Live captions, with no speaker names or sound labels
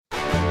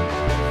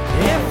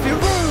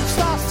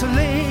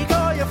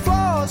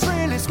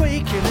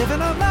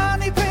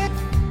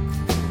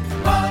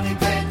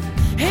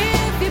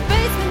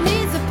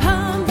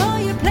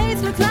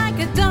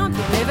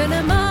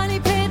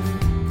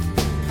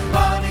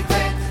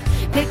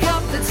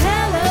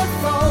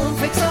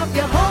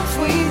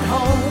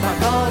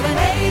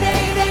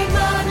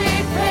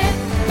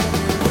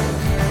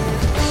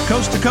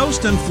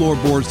coast and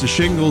floorboards to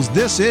shingles,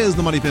 this is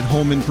the Money Pit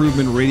Home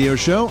Improvement Radio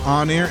Show,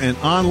 on air and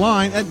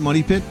online at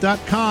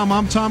moneypit.com.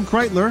 I'm Tom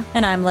Kreitler.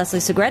 And I'm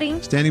Leslie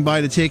Segretti. Standing by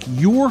to take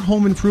your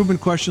home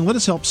improvement question. Let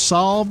us help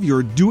solve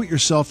your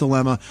do-it-yourself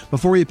dilemma.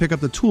 Before you pick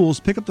up the tools,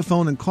 pick up the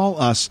phone and call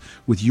us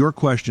with your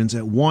questions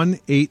at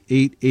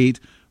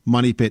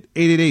 1-888-MONEYPIT,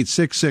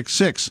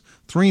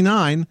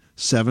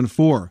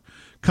 888-666-3974.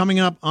 Coming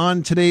up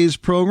on today's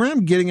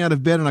program, getting out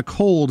of bed on a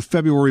cold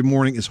February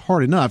morning is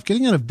hard enough.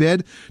 Getting out of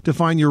bed to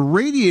find your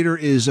radiator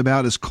is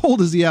about as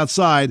cold as the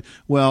outside,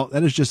 well,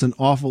 that is just an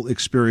awful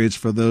experience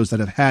for those that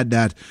have had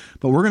that.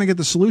 But we're going to get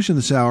the solution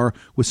this hour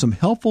with some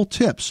helpful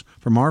tips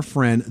from our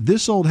friend,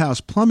 This Old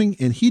House plumbing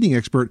and heating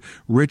expert,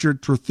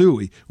 Richard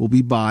Trethewey, will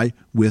be by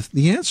with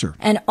the answer.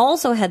 And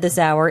also head this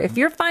hour, if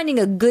you're finding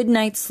a good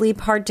night's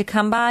sleep hard to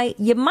come by,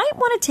 you might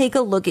want to take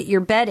a look at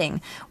your bedding.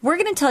 We're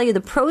going to tell you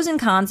the pros and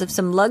cons of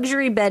some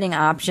luxury bedding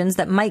options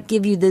that might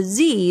give you the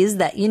Z's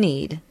that you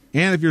need.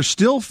 And if you're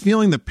still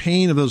feeling the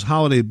pain of those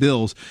holiday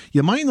bills,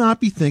 you might not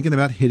be thinking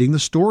about hitting the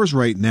stores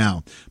right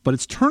now. But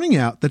it's turning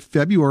out that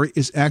February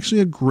is actually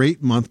a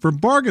great month for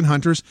bargain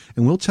hunters,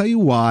 and we'll tell you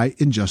why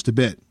in just a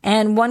bit.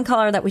 And one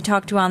caller that we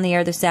talked to on the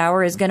air this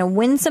hour is going to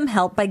win some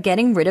help by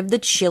getting rid of the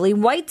chilly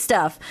white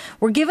stuff.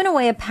 We're giving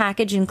away a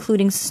package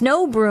including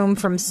Snow Broom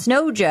from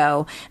Snow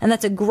Joe, and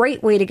that's a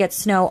great way to get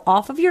snow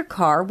off of your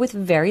car with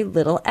very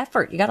little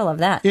effort. You got to love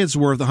that. It's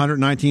worth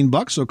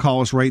 $119, so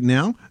call us right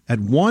now at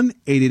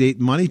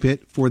 1-888-MONEYPIT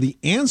for the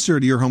answer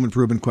to your home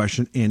improvement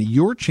question and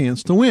your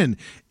chance to win.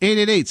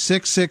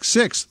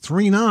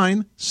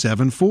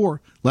 888-666-3974.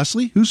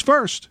 Leslie, who's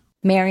first?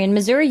 Mary in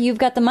Missouri, you've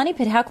got the Money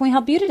Pit. How can we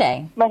help you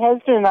today? My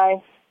husband and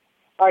I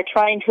are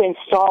trying to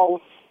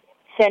install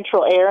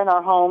central air in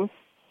our home.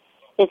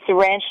 It's a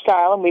ranch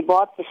style, and we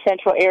bought the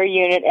central air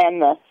unit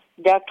and the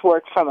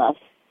ductwork from a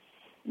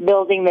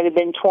building that had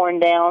been torn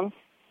down.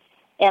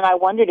 And I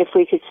wondered if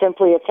we could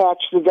simply attach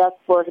the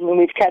ductwork. I mean,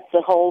 we've cut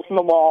the holes in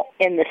the wall,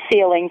 in the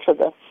ceiling for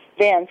the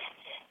vents.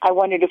 I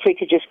wondered if we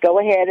could just go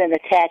ahead and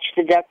attach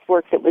the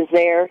ductwork that was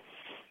there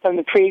from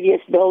the previous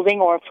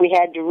building, or if we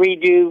had to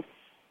redo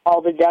all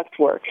the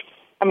ductwork.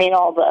 I mean,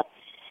 all the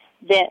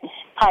vent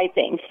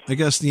piping. I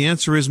guess the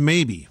answer is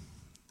maybe.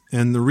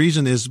 And the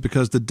reason is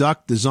because the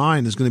duct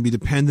design is going to be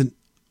dependent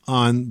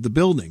on the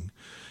building.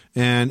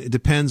 And it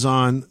depends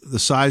on the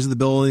size of the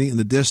building and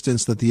the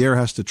distance that the air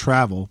has to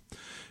travel.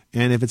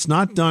 And if it's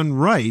not done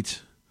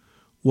right,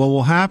 what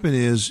will happen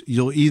is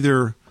you'll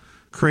either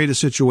create a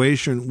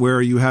situation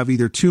where you have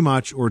either too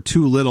much or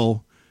too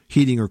little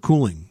heating or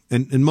cooling.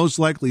 And most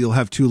likely you'll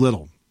have too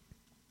little.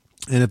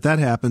 And if that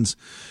happens,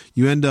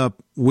 you end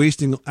up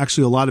wasting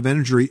actually a lot of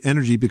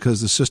energy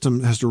because the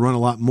system has to run a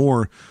lot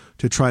more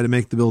to try to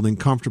make the building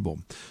comfortable.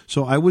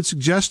 So I would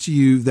suggest to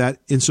you that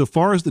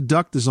insofar as the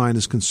duct design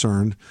is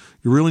concerned,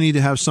 you really need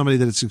to have somebody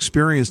that is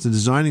experienced in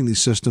designing these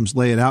systems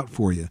lay it out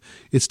for you.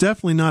 It's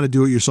definitely not a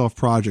do-it-yourself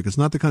project. It's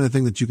not the kind of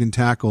thing that you can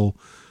tackle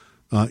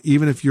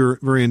even if you're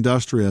very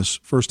industrious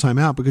first time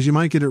out, because you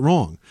might get it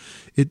wrong.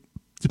 It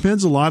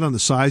depends a lot on the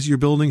size of your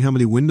building, how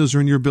many windows are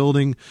in your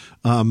building,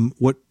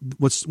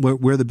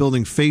 where the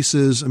building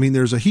faces. I mean,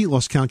 there's a heat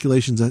loss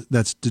calculation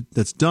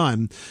that's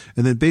done,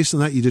 and then based on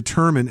that, you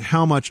determine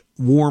how much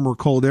warm or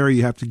cold air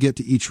you have to get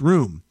to each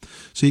room.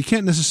 So you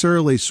can't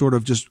necessarily sort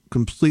of just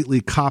completely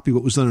copy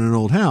what was done in an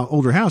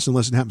older house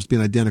unless it happens to be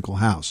an identical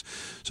house.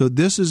 So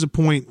this is a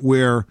point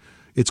where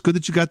it's good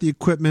that you got the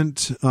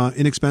equipment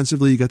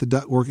inexpensively. You got the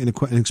ductwork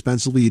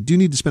inexpensively. You do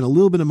need to spend a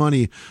little bit of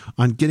money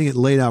on getting it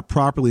laid out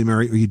properly,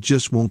 Mary, or you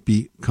just won't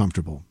be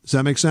comfortable. Does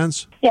that make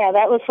sense? Yeah,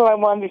 that was what I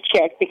wanted to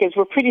check, because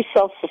we're pretty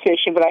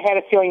self-sufficient, but I had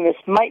a feeling this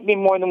might be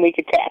more than we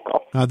could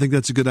tackle. I think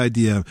that's a good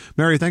idea.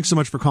 Mary, thanks so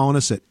much for calling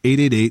us at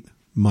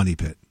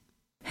 888-MONEYPIT.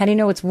 How do you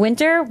know it's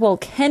winter? Well,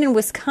 Ken in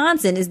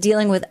Wisconsin is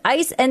dealing with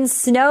ice and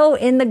snow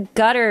in the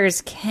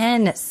gutters.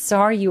 Ken,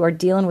 sorry you are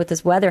dealing with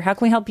this weather. How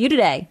can we help you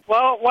today?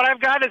 Well, what I've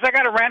got is I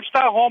got a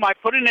ranch-style home. I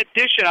put an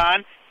addition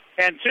on,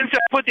 and since I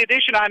put the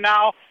addition on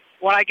now,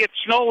 when I get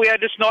snow, we had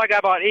the snow, I got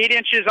about 8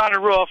 inches on the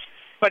roof,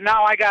 but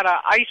now I got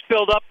ice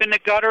buildup in the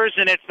gutters,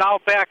 and it's now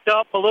backed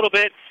up a little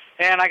bit,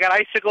 and I got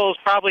icicles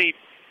probably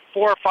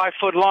 4 or 5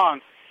 foot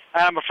long.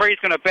 And I'm afraid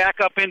it's going to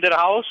back up into the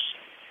house.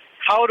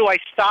 How do I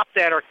stop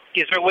that, or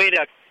is there a way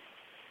to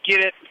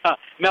get it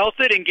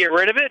melted and get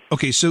rid of it?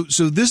 Okay, so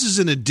this is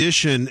an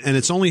addition, and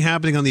it's only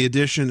happening on the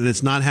addition, and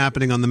it's not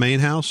happening on the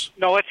main house?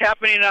 No, it's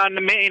happening on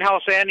the main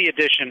house and the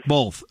addition.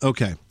 Both,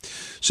 okay.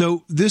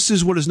 So this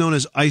is what is known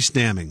as ice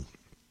damming.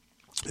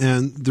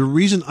 And the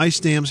reason ice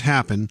dams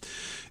happen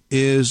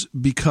is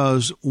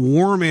because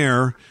warm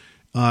air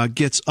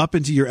gets up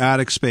into your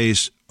attic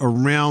space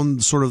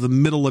around sort of the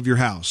middle of your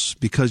house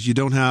because you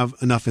don't have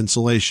enough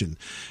insulation.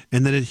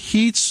 And then it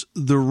heats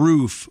the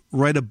roof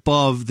right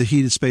above the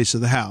heated space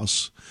of the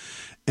house.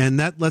 And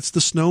that lets the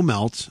snow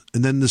melt.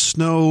 And then the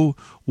snow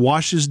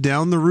washes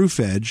down the roof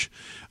edge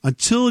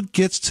until it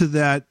gets to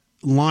that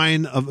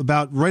line of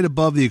about right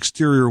above the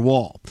exterior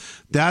wall.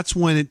 That's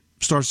when it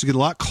starts to get a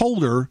lot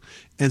colder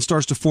and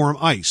starts to form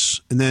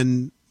ice. And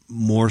then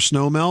more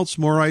snow melts,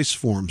 more ice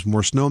forms,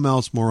 more snow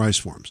melts, more ice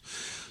forms.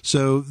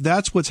 So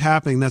that's what's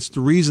happening. That's the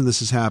reason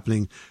this is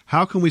happening.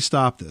 How can we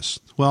stop this?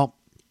 Well,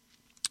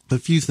 a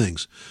few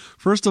things.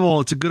 First of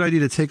all, it's a good idea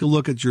to take a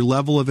look at your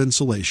level of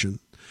insulation.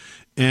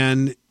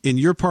 And in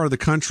your part of the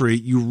country,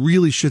 you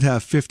really should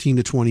have 15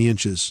 to 20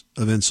 inches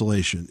of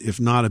insulation, if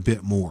not a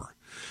bit more.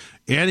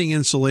 Adding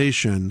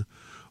insulation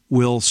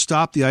will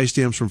stop the ice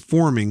dams from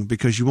forming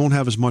because you won't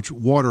have as much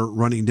water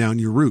running down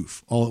your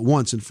roof all at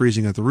once and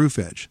freezing at the roof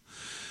edge.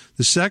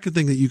 The second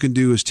thing that you can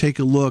do is take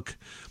a look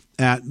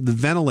at the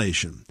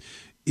ventilation.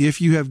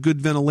 If you have good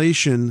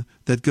ventilation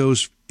that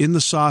goes in the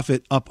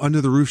soffit, up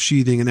under the roof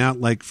sheathing and out,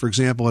 like, for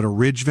example, at a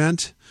ridge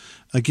vent,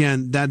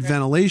 again, that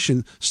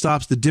ventilation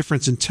stops the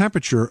difference in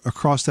temperature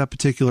across that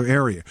particular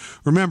area.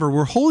 Remember,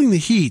 we're holding the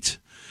heat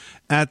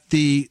at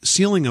the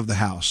ceiling of the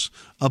house.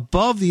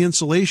 Above the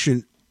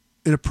insulation,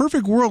 in a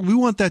perfect world, we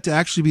want that to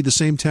actually be the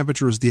same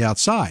temperature as the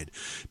outside,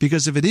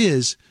 because if it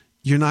is,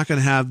 you're not going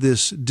to have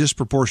this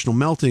disproportional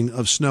melting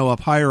of snow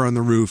up higher on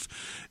the roof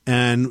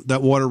and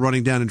that water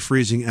running down and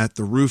freezing at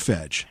the roof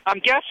edge. I'm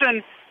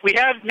guessing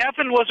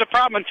nothing was a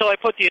problem until I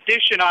put the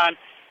addition on.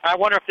 I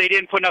wonder if they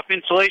didn't put enough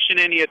insulation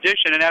in the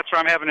addition, and that's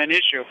where I'm having an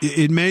issue.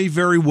 It may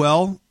very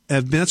well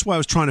have been. That's why I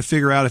was trying to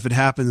figure out if it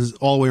happens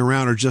all the way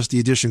around or just the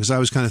addition, because I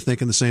was kind of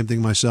thinking the same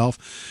thing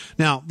myself.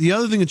 Now, the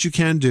other thing that you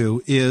can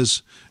do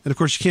is, and of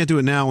course you can't do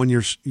it now when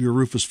your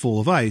roof is full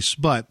of ice,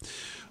 but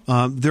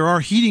there are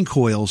heating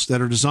coils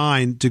that are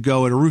designed to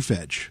go at a roof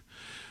edge,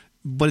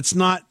 but it's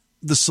not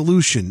the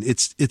solution.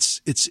 It's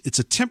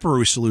a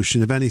temporary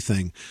solution, if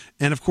anything.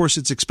 And of course,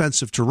 it's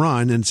expensive to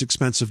run and it's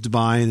expensive to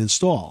buy and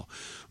install.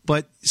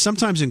 But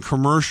sometimes in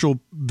commercial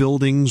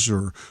buildings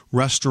or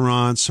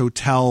restaurants,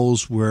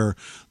 hotels, where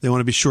they want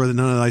to be sure that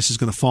none of the ice is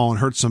going to fall and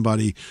hurt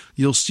somebody,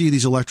 you'll see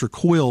these electric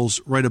coils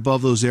right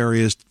above those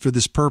areas for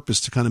this purpose,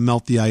 to kind of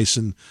melt the ice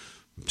and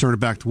turn it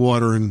back to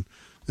water and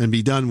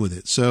be done with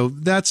it. So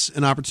that's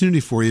an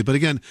opportunity for you. But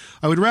again,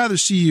 I would rather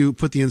see you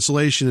put the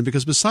insulation in,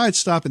 because besides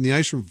stopping the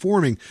ice from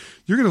forming,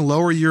 you're going to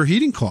lower your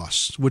heating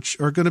costs, which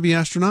are going to be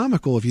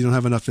astronomical if you don't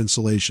have enough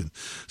insulation.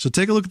 So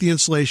take a look at the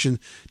insulation,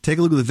 take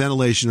a look at the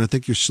ventilation. I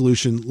think your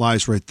solution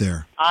lies right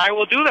there. I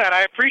will do that.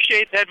 I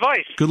appreciate the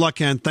advice. Good luck,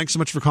 Ken. Thanks so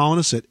much for calling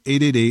us at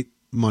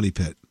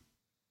 888-MONEY-PIT.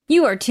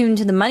 You are tuned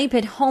to the Money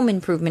Pit Home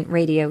Improvement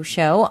Radio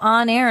Show,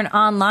 on air and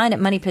online at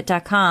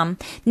MoneyPit.com.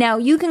 Now,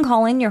 you can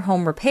call in your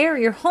home repair,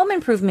 your home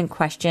improvement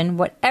question,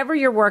 whatever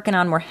you're working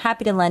on. We're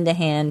happy to lend a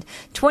hand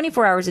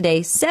 24 hours a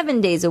day,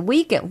 7 days a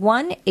week at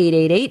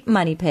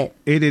 1-888-MONEY-PIT.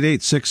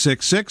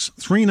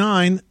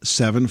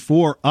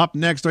 888-666-3974. Up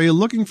next, are you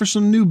looking for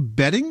some new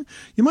bedding?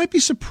 You might be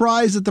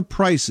surprised at the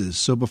prices.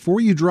 So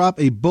before you drop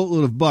a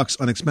boatload of bucks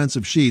on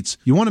expensive sheets,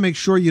 you want to make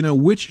sure you know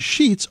which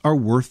sheets are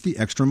worth the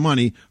extra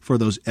money for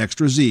those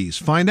extra Z's.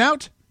 Find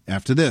out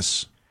after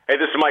this. Hey,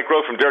 this is Mike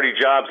Rowe from Dirty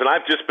Jobs, and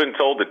I've just been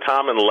told that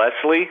Tom and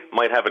Leslie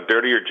might have a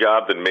dirtier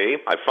job than me.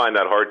 I find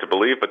that hard to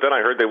believe, but then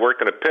I heard they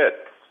worked in a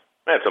pit.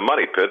 Man, it's a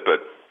money pit, but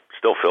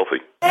still filthy.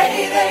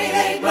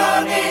 888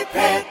 Money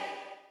Pit.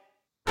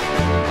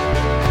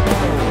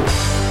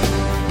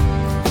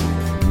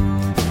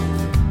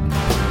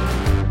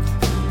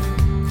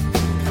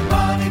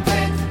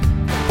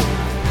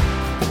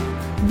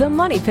 The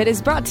Money Pit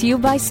is brought to you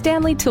by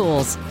Stanley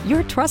Tools,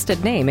 your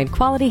trusted name in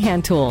quality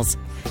hand tools.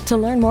 To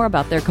learn more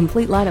about their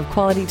complete line of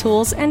quality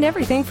tools and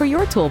everything for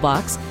your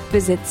toolbox,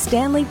 visit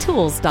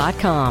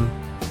StanleyTools.com.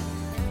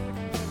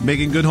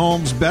 Making good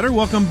homes better.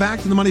 Welcome back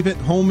to the Money Pit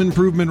Home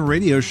Improvement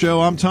Radio Show.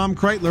 I'm Tom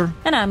Kreitler.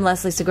 And I'm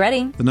Leslie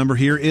Segretti. The number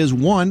here is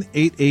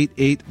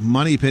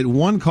 1-888-MONEY-PIT.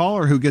 One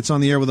caller who gets on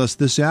the air with us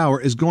this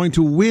hour is going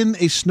to win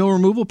a snow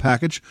removal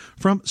package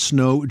from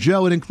Snow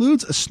Joe. It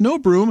includes a snow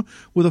broom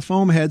with a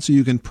foam head so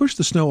you can push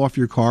the snow off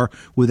your car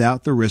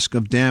without the risk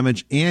of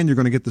damage. And you're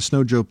going to get the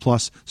Snow Joe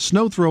Plus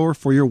snow thrower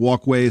for your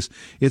walkways.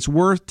 It's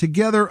worth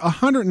together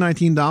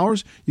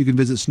 $119. You can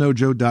visit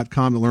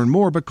snowjoe.com to learn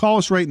more, but call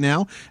us right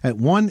now at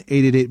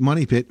 1-888-MONEY-PIT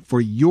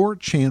for your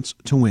chance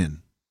to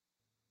win.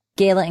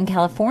 Gayla in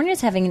California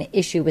is having an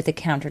issue with the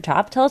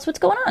countertop. Tell us what's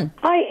going on.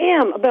 I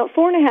am. About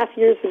 4.5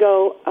 years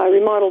ago, I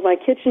remodeled my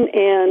kitchen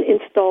and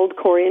installed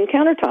Corian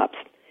countertops.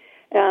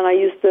 And I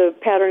used the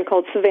pattern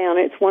called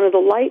Savannah. It's one of the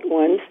light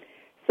ones.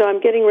 So I'm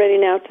getting ready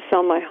now to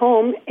sell my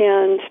home.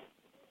 And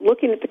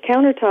looking at the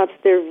countertops,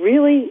 there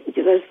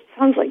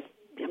sounds like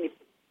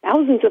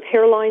thousands of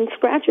hairline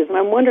scratches. And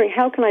I'm wondering,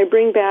 how can I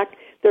bring back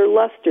their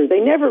luster? They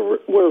never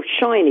were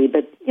shiny,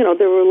 but,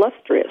 they were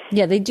lustrous.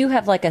 Yeah, they do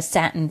have like a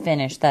satin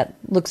finish that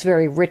looks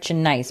very rich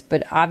and nice,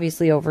 but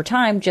obviously over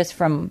time, just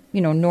from,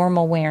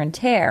 normal wear and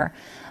tear,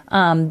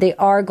 they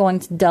are going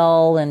to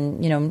dull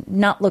and,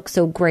 not look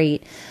so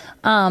great.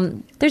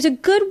 There's a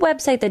good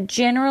website that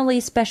generally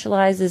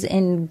specializes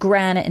in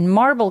granite and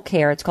marble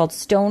care. It's called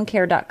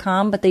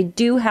stonecare.com, but they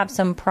do have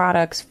some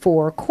products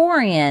for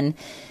Corian.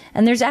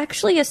 And there's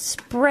actually a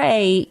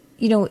spray,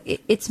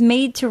 it's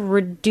made to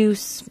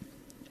reduce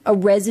a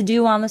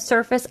residue on the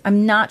surface.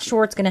 I'm not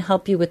sure it's going to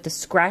help you with the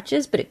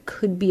scratches, but it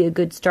could be a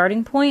good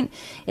starting point.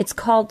 It's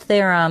called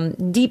their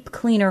deep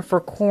cleaner for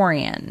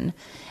corian,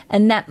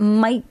 and that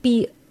might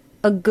be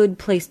a good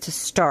place to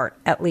start,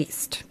 at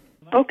least.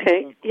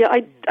 Okay. Yeah,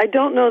 I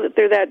don't know that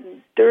they're that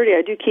dirty.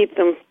 I do keep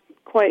them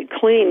quite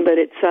clean, but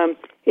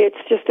it's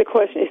just a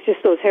question. It's just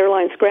those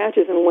hairline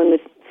scratches, and when the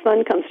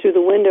sun comes through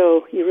the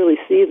window, you really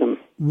see them.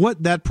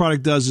 What that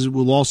product does is it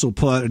will also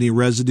pull out any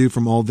residue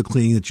from all the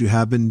cleaning that you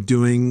have been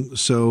doing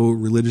so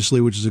religiously,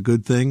 which is a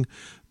good thing.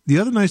 The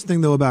other nice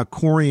thing, though, about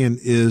corian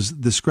is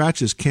the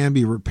scratches can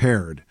be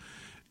repaired.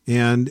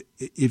 And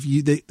if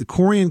the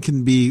corian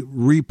can be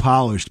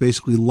repolished,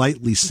 basically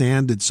lightly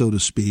sanded, so to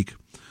speak.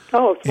 Oh,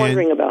 I was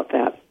wondering about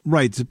that.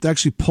 Right, to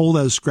actually pull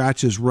those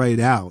scratches right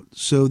out.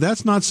 So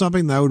that's not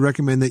something that I would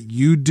recommend that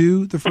you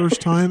do the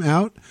first time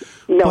out.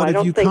 No, but I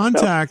don't if you think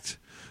contact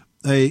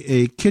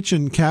a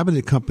kitchen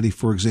cabinet company,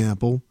 for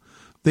example,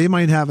 they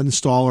might have an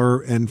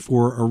installer, and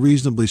for a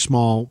reasonably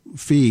small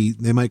fee,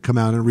 they might come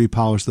out and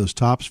repolish those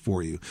tops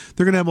for you.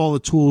 They're going to have all the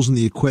tools and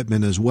the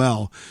equipment as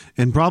well,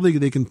 and probably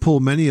they can pull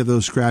many of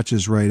those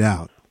scratches right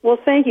out. Well,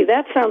 thank you.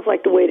 That sounds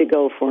like the way to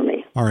go for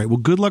me. All right. Well,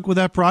 good luck with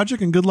that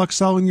project, and good luck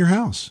selling your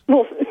house.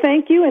 Well,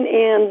 thank you,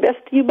 and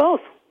best to you both.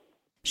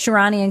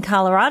 Sharani in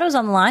Colorado's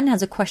on the line,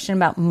 has a question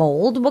about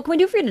mold. What can we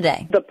do for you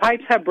today? The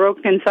pipes have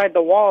broken inside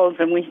the walls,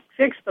 and we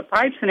fixed the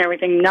pipes and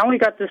everything. Now we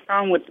got this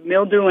problem with the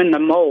mildew and the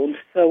mold.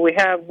 So we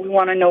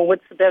want to know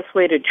what's the best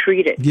way to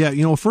treat it.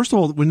 Yeah, first of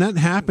all, when that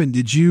happened,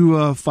 did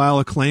you file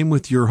a claim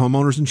with your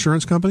homeowner's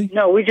insurance company?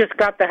 No, we just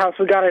got the house.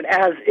 We got it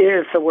as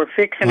is, so we're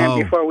fixing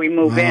it before we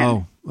move in.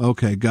 Oh,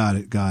 okay, got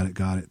it.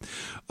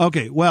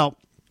 Okay, well,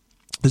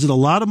 is it a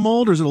lot of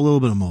mold or is it a little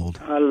bit of mold?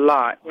 A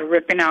lot. We're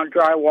ripping out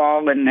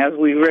drywall, and as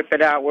we rip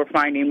it out, we're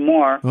finding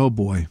more. Oh,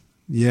 boy.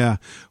 Yeah,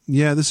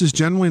 this is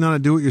generally not a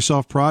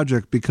do-it-yourself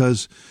project,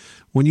 because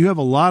when you have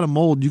a lot of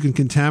mold, you can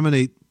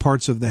contaminate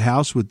parts of the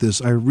house with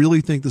this. I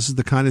really think this is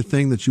the kind of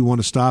thing that you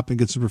want to stop and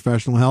get some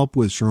professional help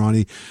with,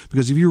 Sharani,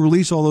 because if you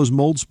release all those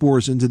mold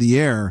spores into the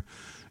air,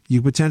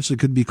 you potentially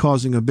could be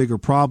causing a bigger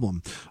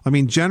problem. I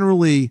mean,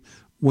 generally,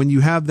 when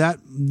you have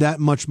that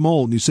much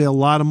mold, and you say a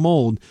lot of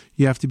mold,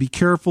 you have to be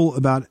careful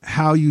about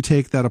how you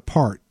take that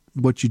apart.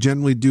 What you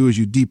generally do is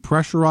you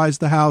depressurize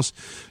the house.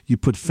 You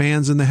put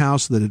fans in the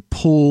house so that it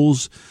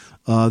pulls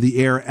the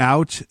air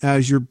out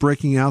as you're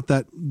breaking out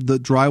the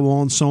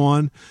drywall and so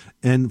on,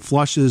 and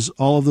flushes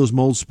all of those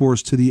mold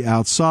spores to the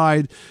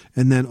outside.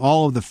 And then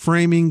all of the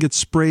framing gets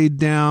sprayed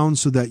down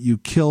so that you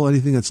kill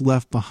anything that's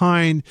left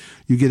behind.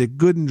 You get it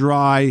good and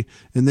dry,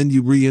 and then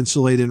you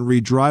re-insulate and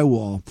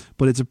re-drywall.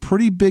 But it's a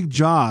pretty big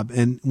job,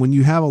 and when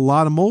you have a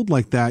lot of mold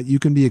like that, you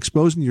can be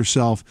exposing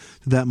yourself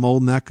to that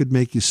mold, and that could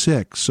make you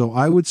sick. So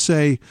I would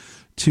say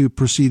to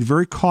proceed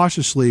very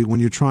cautiously when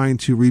you're trying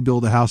to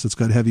rebuild a house that's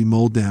got heavy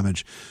mold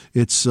damage.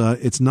 It's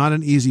not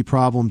an easy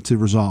problem to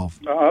resolve.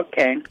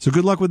 Okay. So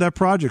good luck with that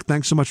project.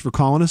 Thanks so much for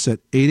calling us at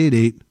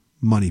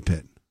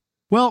 888-MONEY-PIT.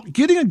 Well,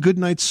 getting a good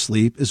night's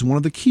sleep is one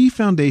of the key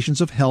foundations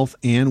of health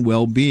and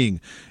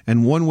well-being.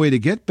 And one way to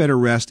get better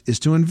rest is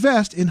to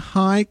invest in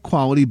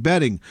high-quality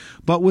bedding.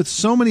 But with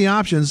so many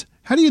options,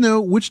 how do you know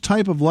which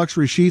type of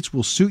luxury sheets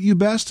will suit you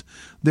best?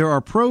 There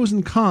are pros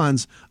and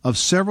cons of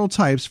several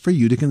types for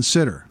you to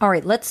consider. All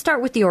right, let's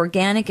start with the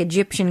organic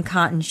Egyptian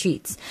cotton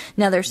sheets.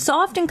 Now, they're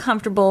soft and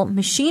comfortable,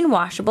 machine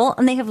washable,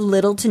 and they have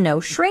little to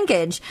no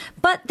shrinkage,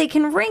 but they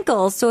can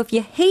wrinkle, so if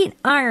you hate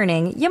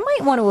ironing, you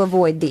might want to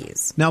avoid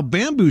these. Now,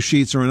 bamboo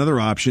sheets are another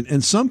option,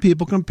 and some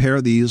people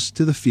compare these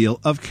to the feel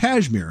of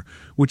cashmere,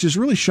 which is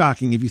really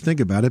shocking if you think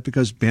about it,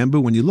 because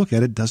bamboo, when you look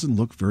at it, doesn't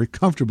look very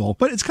comfortable.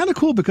 But it's kind of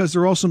cool because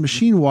they're also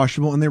machine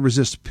washable and they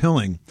resist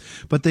pilling.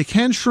 But they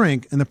can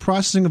shrink, and the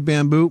processing of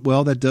bamboo,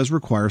 well, that does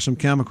require some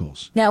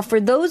chemicals. Now, for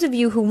those of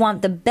you who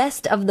want the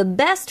best of the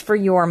best for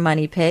your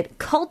money pit,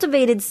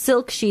 cultivated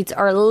silk sheets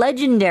are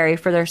legendary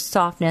for their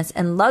softness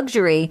and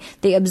luxury.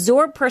 They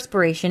absorb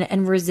perspiration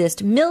and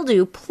resist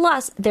mildew,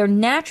 plus they're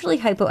naturally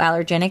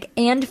hypoallergenic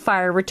and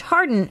fire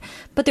retardant,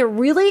 but they're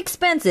really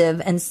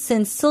expensive, and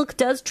since silk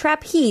does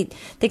trap heat,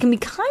 they can be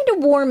kind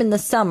of warm in the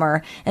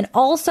summer, and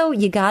also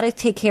you gotta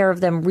take care of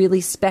them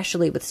really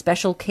specially with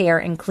special care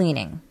and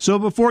cleaning. So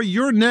before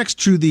you're next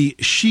to the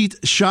sheet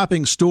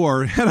shopping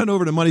store, head on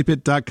over to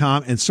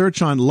moneypit.com and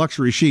search on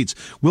luxury sheets.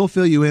 We'll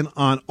fill you in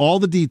on all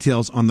the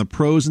details on the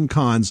pros and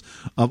cons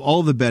of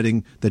all the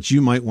bedding that you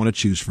might want to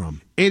choose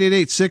from.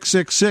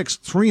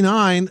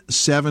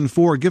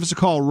 888-666-3974. Give us a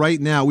call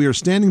right now. We are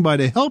standing by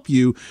to help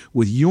you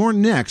with your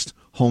next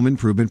home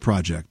improvement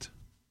project.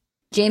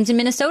 James in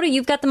Minnesota,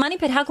 you've got the money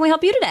pit. How can we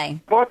help you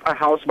today? I bought a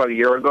house about a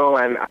year ago,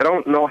 and I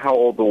don't know how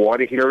old the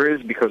water heater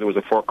is because it was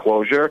a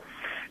foreclosure.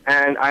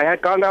 And I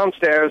had gone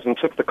downstairs and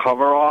took the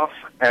cover off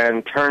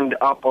and turned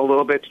up a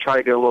little bit to try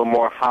to get a little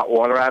more hot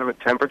water out of it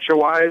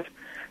temperature-wise.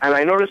 And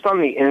I noticed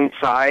on the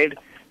inside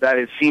that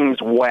it seems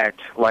wet,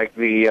 like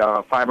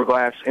the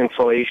fiberglass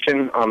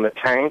insulation on the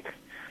tank.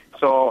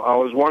 so I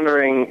was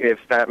wondering if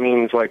that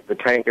means like the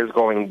tank is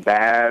going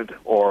bad,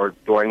 or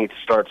do I need to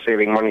start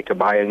saving money to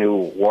buy a new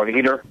water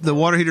heater? The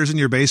water heater's in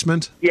your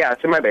basement? Yeah,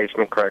 it's in my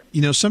basement, correct.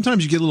 You know,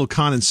 sometimes you get a little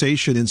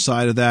condensation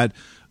inside of that.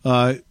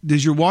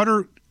 Does your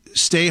water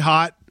stay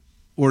hot,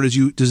 or does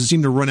it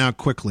seem to run out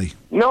quickly?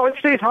 No, it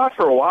stays hot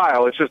for a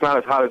while. It's just not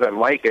as hot as I'd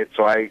like it.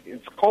 So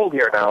it's cold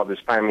here now this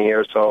time of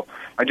year, so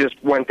I just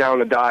went down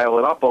to dial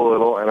it up a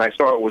little, and I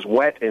saw it was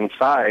wet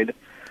inside.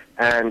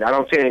 And I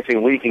don't see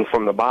anything leaking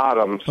from the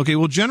bottom. Okay,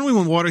 well, generally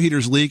when water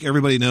heaters leak,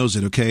 everybody knows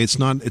it. Okay, it's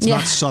not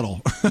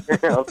subtle.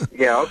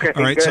 Yeah, okay.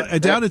 All right,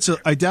 good. so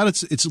I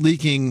doubt it's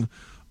leaking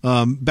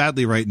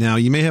badly right now.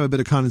 You may have a bit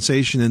of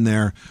condensation in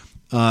there.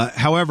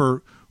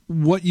 However,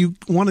 what you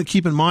want to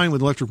keep in mind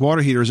with electric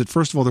water heaters is that,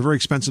 first of all, they're very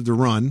expensive to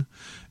run,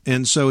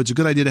 and so it's a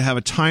good idea to have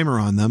a timer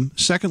on them.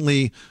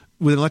 Secondly,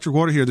 with an electric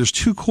water heater, there's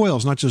 2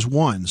 coils, not just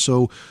one.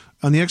 So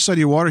on the X side of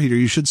your water heater,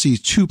 you should see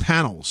 2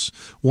 panels,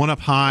 one up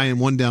high and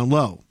one down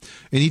low.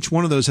 And each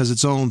one of those has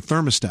its own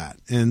thermostat.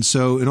 And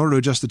so in order to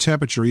adjust the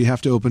temperature, you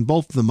have to open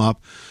both of them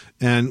up.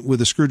 And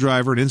with a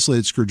screwdriver, an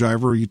insulated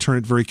screwdriver, you turn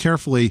it very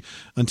carefully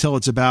until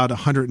it's about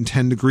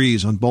 110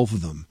 degrees on both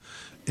of them.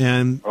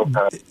 And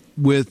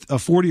with a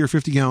 40 or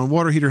 50-gallon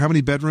water heater, how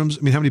many bathrooms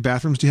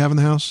do you have in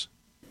the house?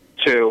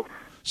 2.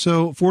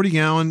 So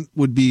 40-gallon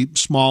would be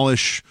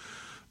smallish,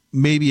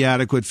 maybe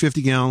adequate.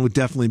 50-gallon would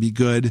definitely be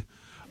good.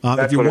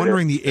 If you're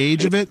wondering the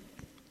age of it,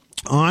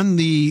 on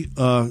the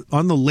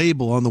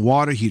label on the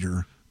water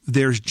heater,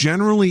 there's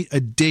generally a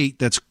date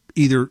that's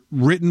either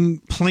written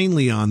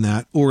plainly on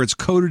that or it's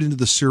coded into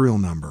the serial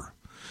number.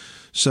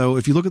 So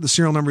if you look at the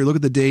serial number, you look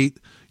at the date,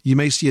 you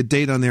may see a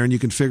date on there and you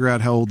can figure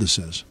out how old this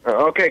is.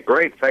 Okay,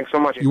 great. Thanks so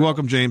much. You're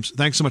welcome, James.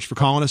 Thanks so much for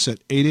calling us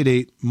at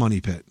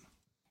 888-MONEY-PIT.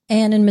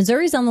 Ann in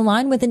Missouri's on the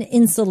line with an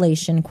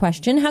insulation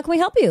question. How can we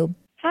help you?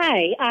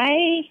 Hi,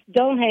 I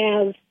don't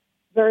have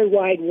very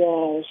wide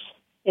walls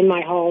in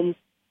my home,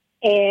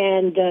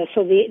 and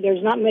so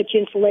there's not much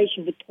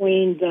insulation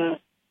between the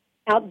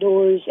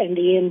outdoors and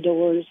the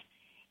indoors.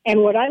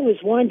 And what I was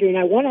wondering,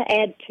 I want to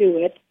add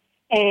to it,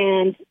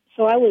 and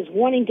so I was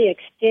wanting to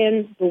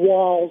extend the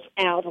walls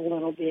out a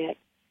little bit.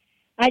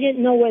 I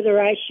didn't know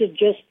whether I should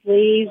just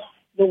leave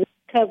the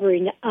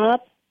covering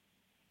up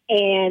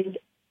and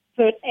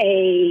put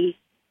a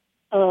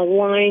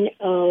line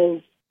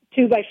of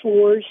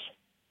 2x4s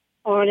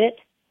on it,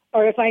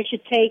 or if I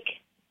should take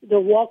the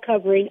wall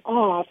covering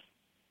off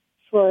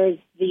for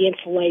the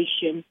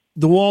insulation.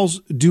 The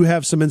walls do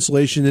have some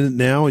insulation in it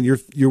now, and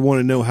you want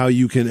to know how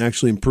you can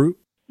actually improve?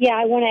 Yeah,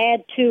 I want to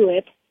add to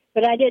it,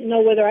 but I didn't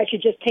know whether I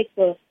should just take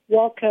the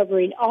wall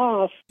covering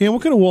off. And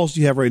what kind of walls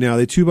do you have right now? Are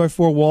they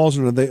 2x4 walls,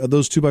 and are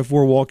those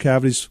 2x4 wall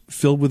cavities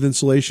filled with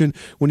insulation?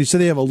 When you say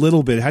they have a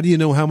little bit, how do you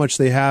know how much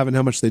they have and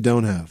how much they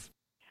don't have?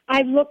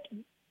 I've looked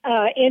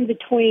in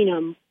between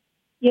them.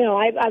 You know,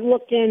 I've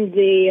looked in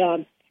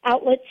the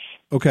outlets.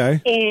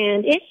 Okay.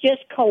 And it's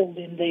just cold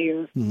in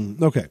there.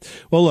 Okay.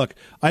 Well, look,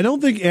 I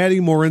don't think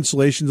adding more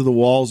insulation to the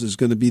walls is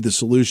going to be the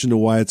solution to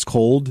why it's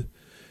cold.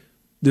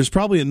 There's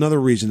probably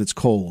another reason it's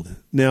cold.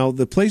 Now,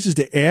 the places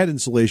to add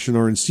insulation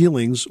are in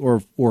ceilings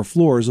or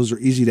floors. Those are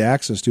easy to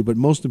access to, but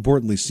most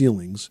importantly,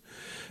 ceilings.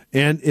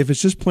 And if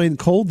it's just plain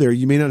cold there,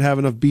 you may not have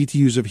enough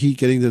BTUs of heat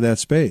getting to that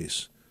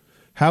space.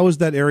 How is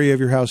that area of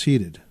your house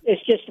heated?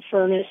 It's just a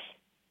furnace,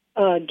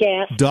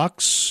 gas.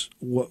 Ducts?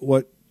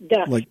 What?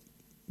 Ducts. Like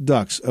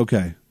ducts,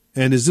 okay.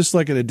 And is this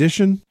like an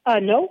addition?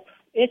 Nope.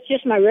 It's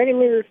just my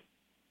regular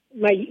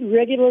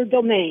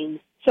domain.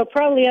 So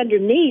probably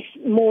underneath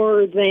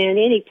more than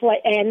any place,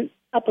 and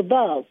up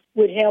above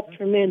would help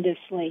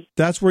tremendously.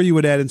 That's where you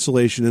would add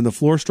insulation, in the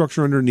floor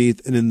structure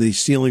underneath and in the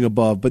ceiling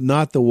above, but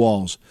not the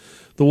walls.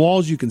 The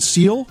walls you can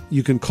seal,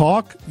 you can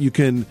caulk, you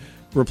can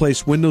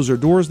replace windows or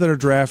doors that are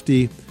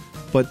drafty,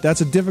 but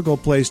that's a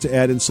difficult place to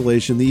add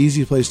insulation. The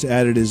easy place to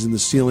add it is in the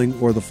ceiling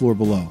or the floor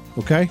below,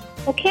 okay?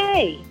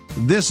 Okay.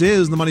 This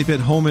is the Money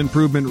Pit Home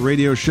Improvement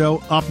Radio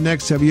Show. Up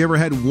next, have you ever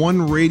had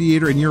one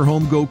radiator in your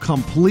home go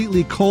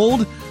completely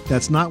cold?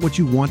 That's not what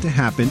you want to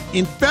happen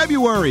in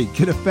February.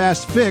 Get a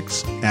fast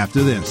fix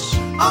after this.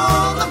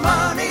 On the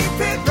Money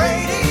Pit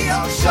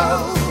Radio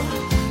Show.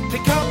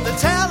 Pick up the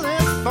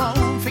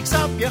telephone, fix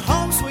up your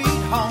home sweet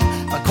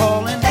home by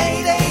calling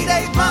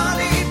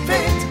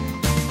 888-MONEY-PIT.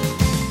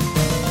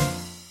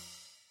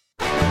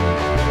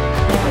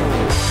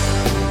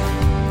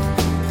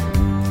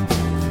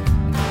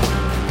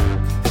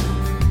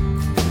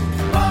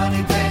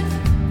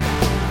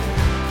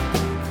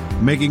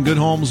 Making good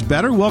homes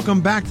better.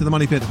 Welcome back to the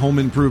Money Pit Home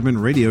Improvement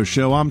Radio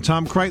Show. I'm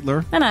Tom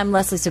Kreitler. And I'm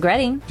Leslie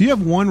Segretti. Do you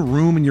have one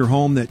room in your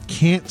home that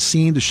can't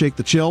seem to shake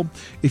the chill?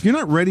 If you're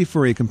not ready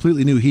for a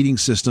completely new heating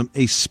system,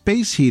 a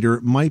space heater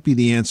might be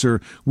the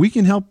answer. We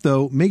can help,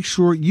 though. Make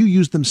sure you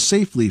use them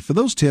safely. For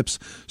those tips,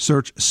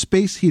 search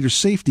Space Heater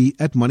Safety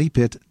at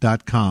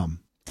moneypit.com.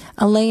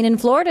 Elaine in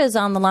Florida is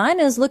on the line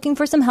and is looking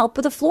for some help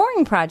with a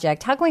flooring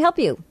project. How can we help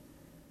you?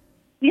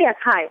 Yes,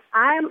 hi.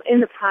 I'm in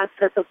the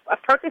process of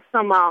purchasing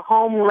some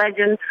Home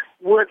Legend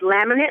wood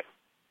laminate.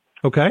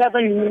 Okay.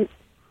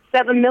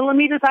 7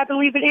 millimeters, I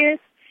believe it is.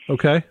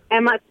 Okay.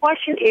 And my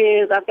question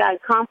is, I've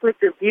got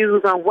conflict of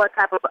views on what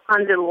type of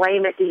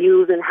underlayment to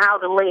use and how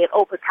to lay it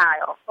over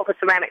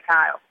ceramic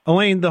tile.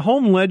 Elaine, the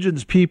Home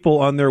Legends people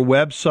on their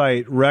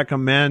website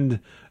recommend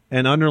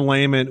an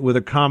underlayment with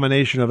a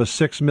combination of a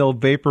 6 mil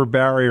vapor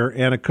barrier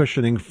and a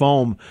cushioning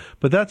foam,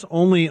 but that's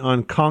only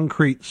on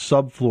concrete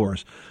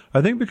subfloors.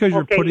 I think because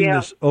you're putting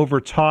this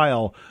over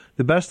tile,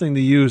 the best thing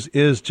to use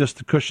is just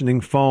the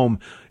cushioning foam.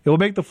 It will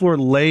make the floor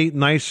lay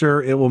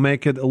nicer. It will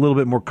make it a little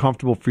bit more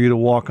comfortable for you to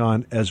walk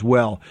on as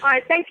well. All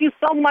right, thank you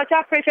so much.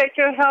 I appreciate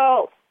your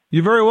help.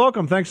 You're very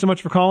welcome. Thanks so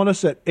much for calling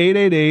us at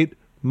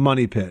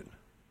 888-MONEY-PIT.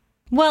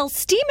 Well,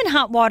 steam and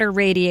hot water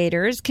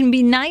radiators can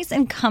be nice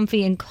and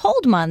comfy in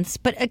cold months,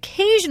 but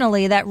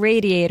occasionally that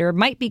radiator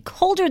might be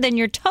colder than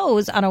your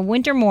toes on a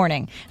winter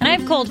morning. And I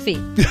have cold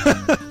feet.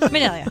 Let me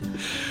tell you.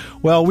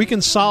 Well, we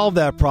can solve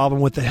that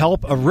problem with the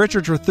help of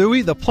Richard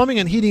Trethewey, the plumbing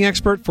and heating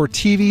expert for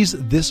TV's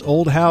This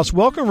Old House.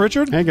 Welcome,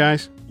 Richard. Hey,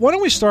 guys. Why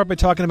don't we start by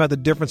talking about the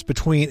difference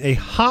between a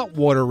hot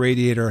water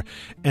radiator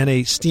and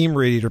a steam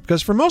radiator?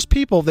 Because for most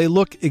people, they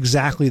look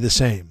exactly the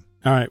same.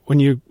 All right. When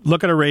you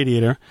look at a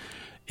radiator,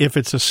 if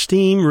it's a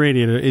steam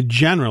radiator, it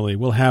generally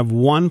will have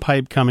one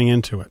pipe coming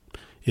into it.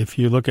 If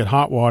you look at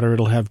hot water,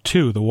 it'll have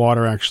two. The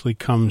water actually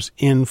comes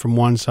in from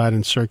one side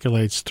and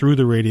circulates through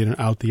the radiator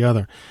and out the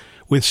other.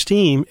 With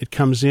steam, it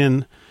comes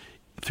in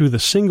through the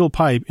single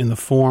pipe in the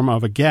form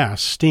of a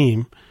gas,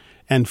 steam,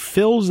 and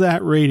fills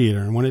that radiator.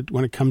 And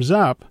when it comes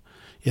up,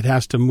 it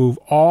has to move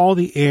all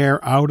the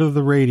air out of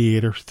the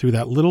radiator through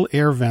that little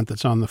air vent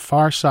that's on the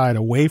far side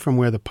away from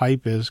where the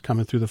pipe is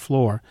coming through the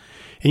floor.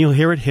 And you'll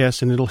hear it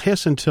hiss, and it'll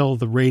hiss until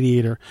the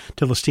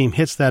steam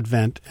hits that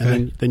vent,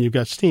 and then you've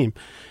got steam.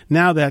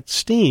 Now that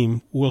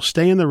steam will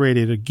stay in the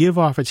radiator, give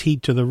off its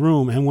heat to the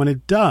room, and when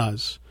it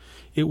does,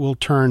 it will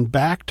turn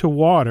back to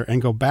water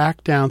and go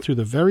back down through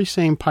the very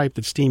same pipe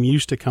that steam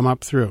used to come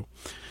up through.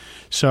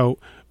 So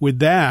with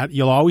that,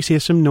 you'll always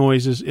hear some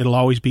noises. It'll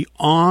always be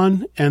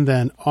on and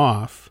then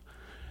off.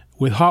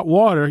 With hot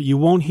water, you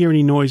won't hear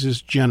any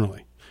noises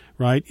generally,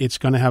 right? It's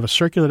going to have a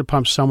circulator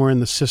pump somewhere in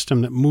the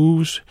system that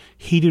moves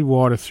heated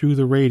water through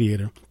the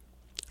radiator,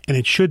 and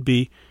it should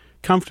be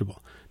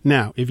comfortable.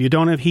 Now, if you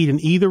don't have heat in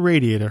either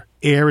radiator,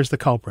 air is the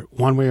culprit,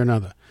 one way or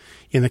another.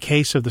 In the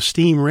case of the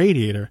steam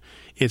radiator,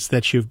 it's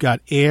that you've got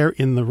air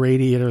in the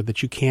radiator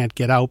that you can't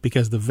get out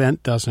because the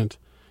vent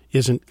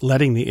isn't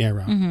letting the air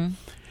out. Mm-hmm.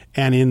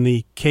 And in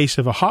the case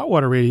of a hot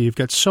water radiator, you've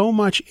got so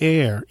much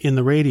air in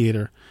the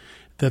radiator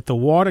that the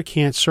water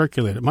can't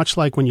circulate it, much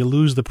like when you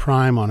lose the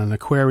prime on an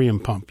aquarium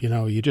pump.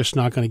 You're just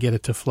not going to get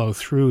it to flow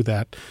through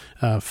that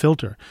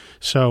filter.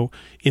 So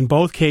in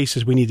both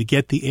cases, we need to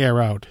get the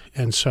air out.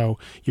 And so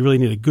you really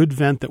need a good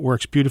vent that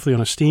works beautifully on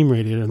a steam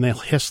radiator, and they'll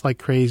hiss like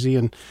crazy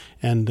and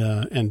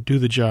do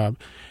the job.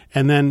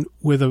 And then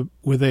with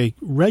a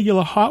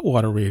regular hot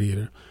water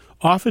radiator,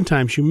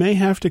 oftentimes you may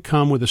have to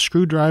come with a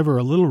screwdriver or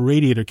a little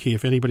radiator key,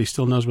 if anybody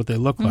still knows what they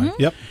look like.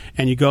 Yep.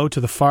 And you go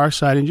to the far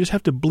side and you just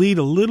have to bleed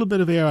a little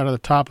bit of air out of the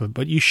top of it.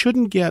 But you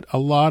shouldn't get a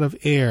lot of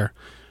air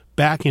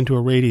back into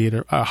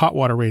a hot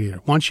water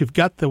radiator. Once you've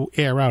got the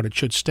air out, it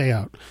should stay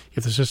out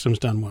if the system's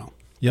done well.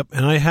 Yep,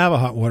 and I have a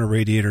hot water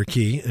radiator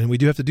key, and we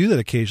do have to do that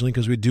occasionally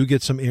because we do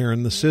get some air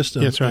in the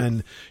system. That's right.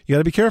 And you got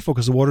to be careful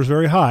because the water's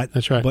very hot.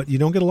 That's right. But you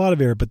don't get a lot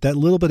of air. But that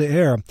little bit of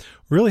air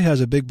really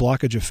has a big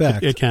blockage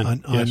effect it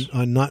can,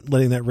 on not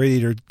letting that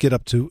radiator get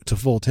up to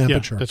full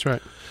temperature. Yeah, that's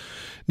right.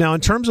 Now,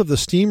 in terms of the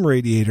steam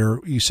radiator,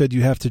 you said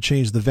you have to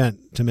change the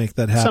vent to make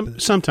that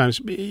happen.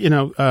 Sometimes,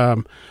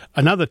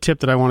 another tip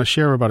that I want to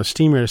share about a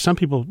steam radiator, some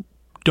people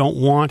don't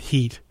want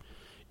heat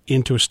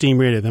into a steam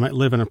radiator. They might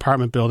live in an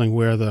apartment building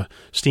where the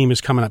steam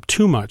is coming up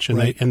too much,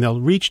 and they'll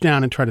reach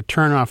down and try to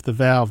turn off the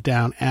valve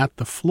down at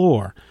the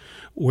floor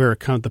where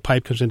the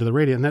pipe comes into the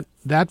radiator. And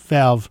that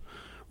valve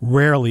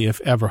rarely, if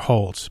ever,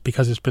 holds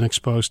because it's been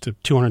exposed to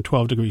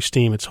 212-degree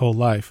steam its whole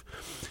life.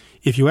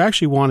 If you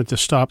actually wanted to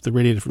stop the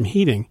radiator from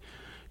heating,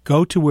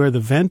 go to where the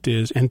vent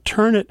is and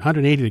turn it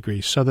 180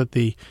 degrees so that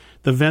the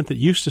vent that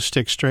used to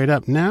stick straight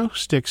up now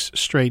sticks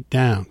straight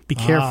down. Be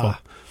careful.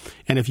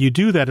 And if you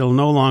do that, it'll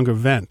no longer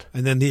vent.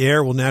 And then the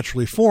air will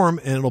naturally form,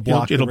 and it'll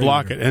block It'll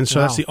block it. And so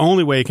that's the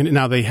only way you can...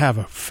 Now, they have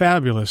a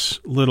fabulous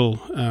little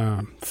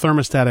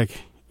thermostatic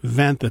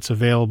vent that's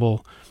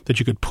available that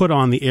you could put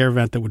on the air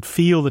vent that would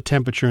feel the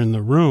temperature in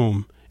the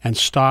room and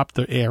stop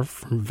the air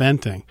from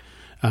venting.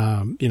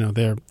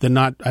 They're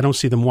not... I don't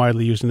see them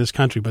widely used in this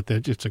country, but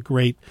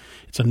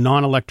it's a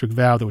non-electric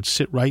valve that would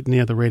sit right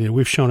near the radiator.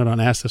 We've shown it on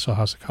Ask This Old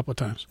House a couple of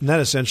times. And that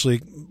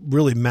essentially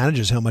really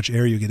manages how much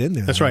air you get in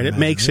there. That's right. It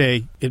makes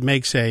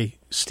a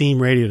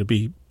steam radiator to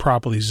be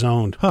properly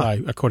zoned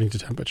according to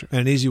temperature.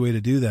 And an easy way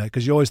to do that,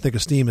 because you always think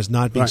of steam as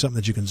not being something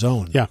that you can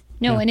zone. Yeah.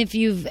 No, and if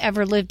you've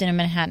ever lived in a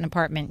Manhattan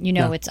apartment,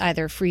 it's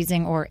either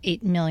freezing or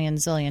 8 million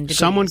zillion degrees.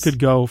 Someone could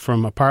go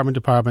from apartment to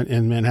apartment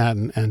in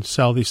Manhattan and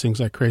sell these things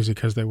like crazy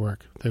because they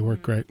work. They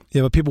work great.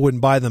 Yeah, but people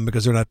wouldn't buy them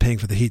because they're not paying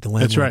for the heat the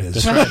landlord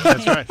is.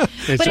 That's right.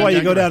 That's why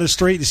you go down the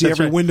street and see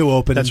every window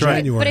open in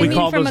January. We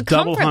call those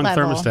double-hung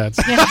thermostats.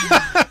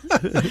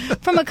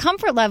 From a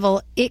comfort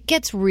level, it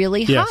gets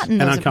really hot in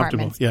those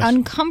apartments. Yes.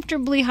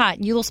 Uncomfortably hot.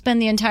 You will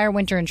spend the entire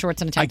winter in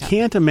shorts and a tank top. I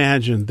can't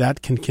imagine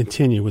that can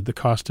continue with the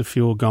cost of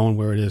fuel going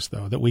where it is,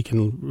 though, that we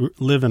can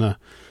live in a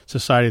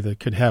society that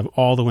could have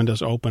all the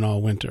windows open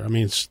all winter. I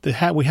mean,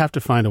 we have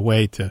to find a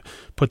way to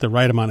put the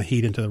right amount of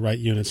heat into the right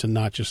units and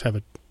not just have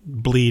it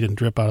bleed and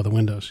drip out of the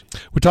windows.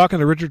 We're talking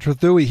to Richard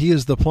Trethewey. He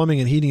is the plumbing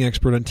and heating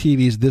expert on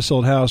TV's This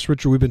Old House.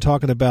 Richard, we've been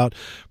talking about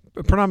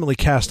predominantly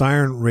cast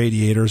iron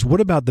radiators.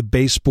 What about the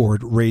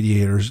baseboard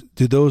radiators?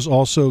 Do those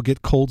also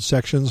get cold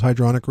sections,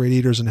 hydronic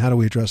radiators, and how do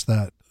we address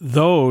that?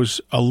 Those,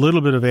 a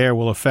little bit of air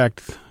will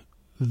affect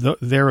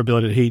their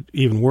ability to heat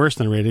even worse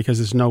than a radiator because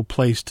there's no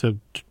place to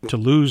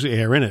lose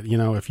air in it. You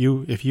know, if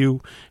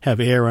you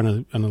have air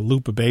on a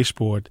loop of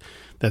baseboard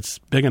that's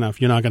big enough,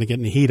 you're not going to get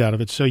any heat out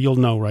of it, so you'll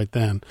know right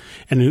then.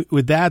 And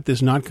with that,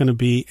 there's not going to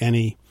be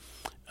any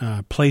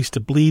place to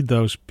bleed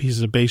those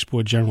pieces of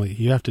baseboard generally.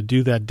 You have to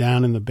do that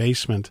down in the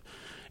basement,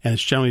 and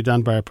it's generally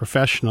done by a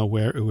professional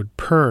where it would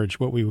purge,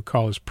 what we would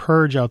call is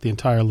purge out the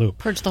entire loop.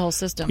 Purge the whole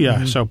system.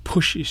 Yeah, so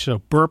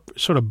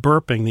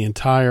burping the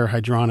entire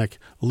hydronic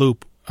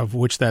loop of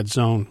which that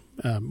zone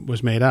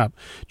was made up,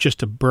 just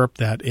to burp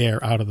that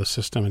air out of the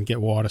system and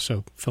get water,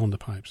 so fill in the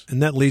pipes.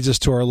 And that leads us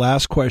to our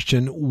last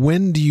question.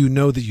 When do you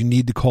know that you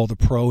need to call the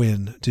pro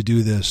in to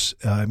do this?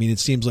 I mean, it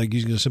seems like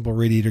using a simple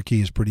radiator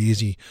key is pretty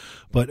easy,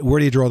 but where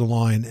do you draw the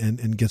line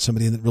and get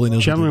somebody in that really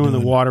knows generally what they're when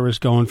doing? the water is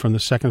going from the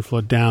second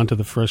floor down to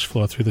the first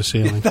floor through the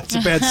ceiling. That's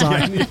a bad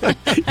sign.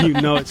 You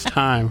know it's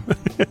time.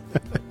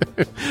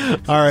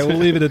 All right, we'll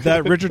leave it at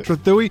that. Richard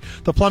Trethewey,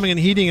 the plumbing and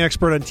heating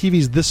expert on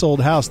TV's This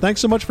Old House.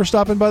 Thanks so much for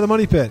stopping by the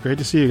Money Pit. Great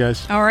to see you guys.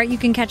 All right, you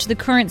can catch the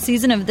current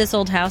season of This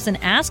Old House and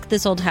Ask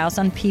This Old House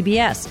on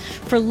PBS.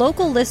 For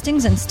local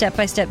listings and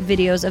step-by-step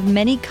videos of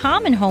many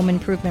common home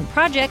improvement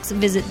projects,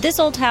 visit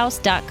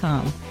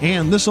thisoldhouse.com.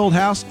 And This Old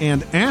House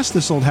and Ask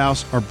This Old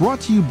House are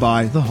brought to you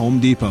by the Home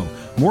Depot.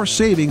 More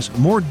savings,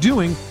 more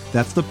doing.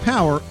 That's the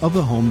power of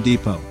the Home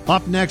Depot.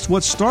 Up next,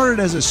 what started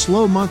as a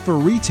slow month for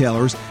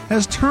retailers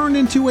has turned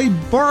into a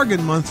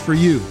bargain month for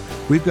you.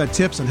 We've got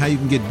tips on how you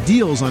can get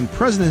deals on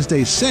President's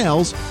Day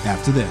sales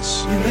after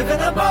this. You live in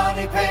a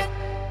money pit.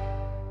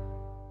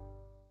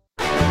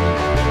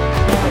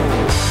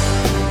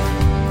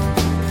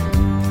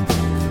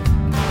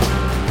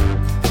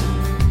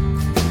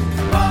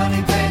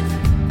 Money pit.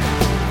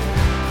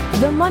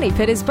 The Money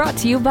Pit is brought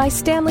to you by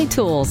Stanley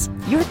Tools,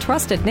 your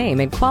trusted name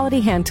in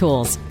quality hand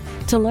tools.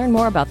 To learn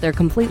more about their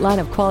complete line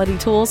of quality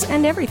tools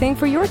and everything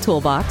for your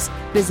toolbox,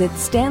 visit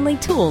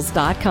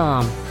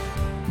StanleyTools.com.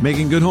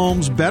 Making good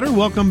homes better.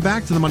 Welcome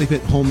back to the Money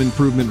Pit Home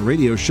Improvement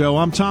Radio Show.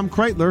 I'm Tom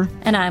Kreitler.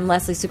 And I'm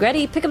Leslie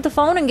Segretti. Pick up the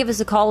phone and give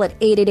us a call at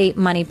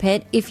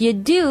 888-MONEY-PIT. If you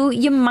do,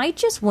 you might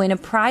just win a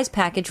prize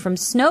package from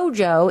Snow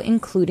Joe,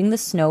 including the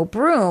snow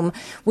broom,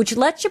 which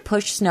lets you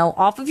push snow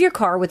off of your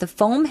car with a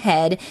foam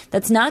head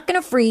that's not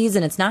going to freeze,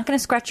 and it's not going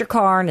to scratch your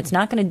car, and it's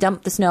not going to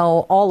dump the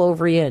snow all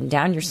over you and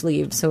down your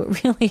sleeves. So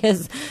it really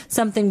is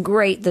something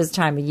great this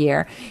time of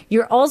year.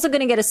 You're also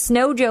going to get a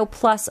Snow Joe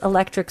Plus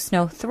electric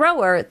snow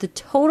thrower. The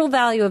total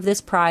value of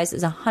this prize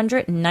is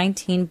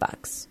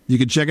 $119. You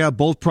can check out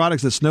both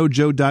products at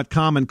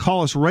snowjoe.com and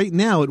call us right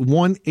now at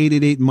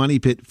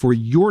 1-888-MONEY-PIT for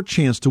your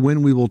chance to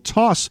win. We will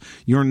toss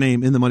your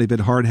name in the Money Pit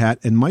hard hat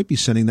and might be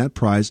sending that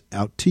prize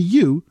out to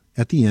you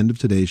at the end of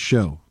today's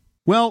show.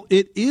 Well,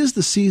 it is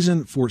the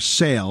season for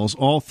sales,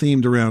 all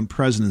themed around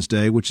President's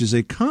Day, which is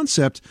a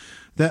concept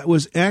that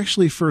was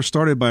actually first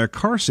started by a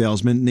car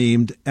salesman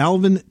named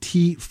Alvin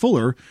T.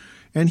 Fuller,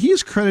 and he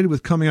is credited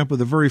with coming up with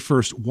the very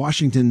first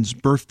Washington's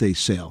birthday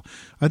sale.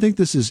 I think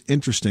this is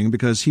interesting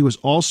because he was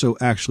also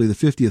actually the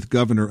 50th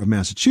governor of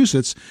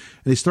Massachusetts,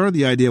 and he started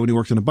the idea when he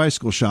worked in a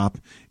bicycle shop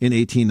in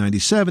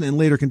 1897 and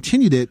later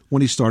continued it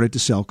when he started to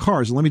sell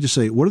cars. And let me just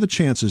say, what are the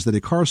chances that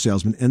a car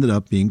salesman ended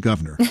up being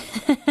governor?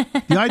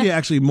 The idea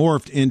actually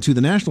morphed into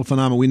the national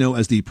phenomenon we know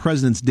as the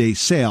President's Day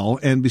sale,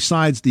 and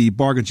besides the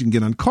bargains you can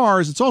get on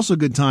cars, it's also a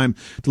good time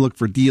to look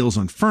for deals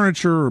on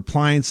furniture,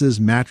 appliances,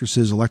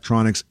 mattresses,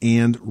 electronics,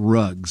 and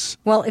rugs.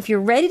 Well, if you're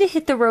ready to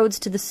hit the roads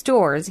to the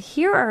stores,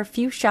 here are a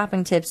few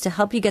shopping tips to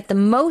help you get the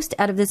most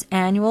out of this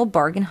annual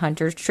Bargain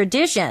Hunters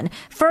tradition.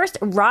 First,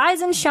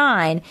 rise and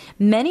shine.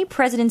 Many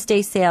President's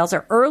Day sales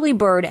are early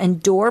bird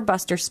and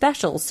doorbuster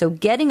specials, so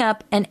getting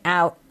up and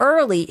out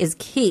early is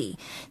key.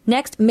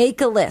 Next, make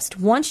a list.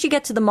 Once you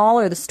get to the mall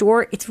or the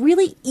store, it's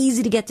really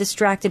easy to get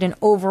distracted and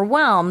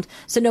overwhelmed,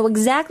 so know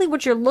exactly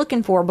what you're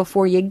looking for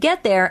before you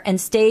get there and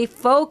stay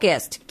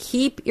focused.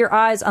 Keep your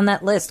eyes on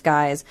that list,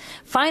 guys.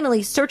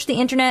 Finally, search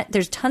the internet.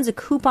 There's tons of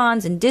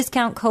coupons and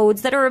discount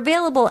codes that are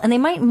available, and they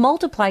might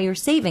multiply your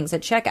savings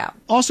at checkout.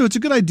 Also, it's a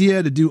good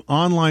idea to do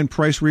online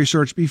price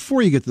research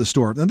before you get to the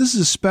store. Now, this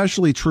is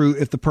especially true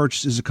if the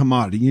purchase is a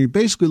commodity. You're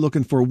basically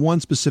looking for one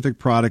specific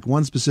product,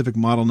 one specific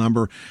model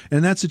number, and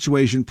in that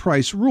situation,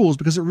 price rules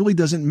because it really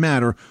doesn't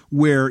matter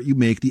where you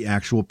make the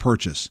actual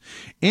purchase.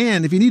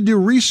 And if you need to do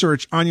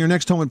research on your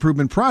next home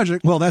improvement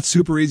project, well, that's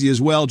super easy as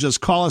well. Just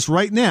call us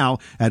right now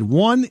at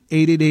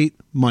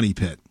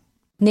 1-888-MONEY-PIT.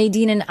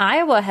 Nadine in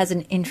Iowa has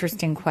an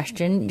interesting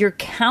question. Your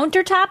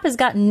countertop has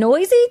gotten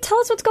noisy? Tell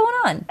us what's going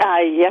on.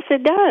 Yes,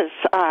 it does.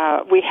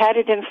 We had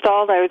it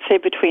installed, I would say,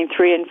 between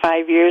 3 and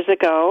 5 years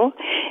ago.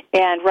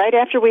 And right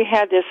after we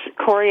had this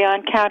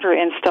Corian counter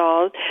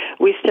installed,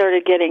 we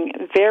started getting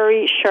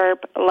very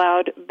sharp,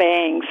 loud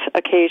bangs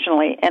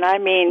occasionally. And I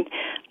mean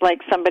like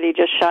somebody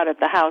just shot at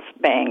the house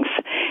bangs.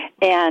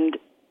 And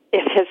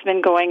it has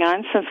been going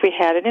on since we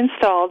had it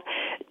installed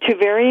to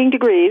varying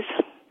degrees,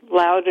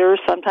 louder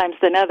sometimes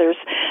than others,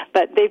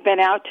 but they've been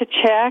out to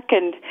check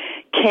and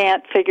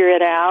can't figure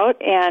it out.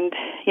 And,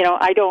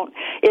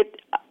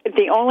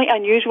 the only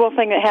unusual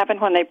thing that happened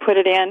when they put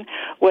it in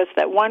was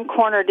that one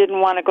corner didn't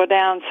want to go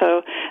down,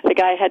 so the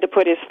guy had to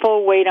put his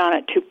full weight on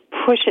it to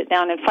push it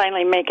down and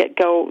finally make it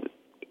go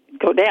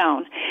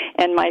down.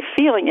 And my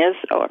feeling is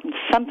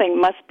something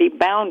must be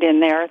bound in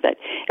there that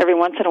every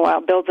once in a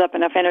while builds up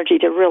enough energy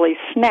to really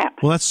snap.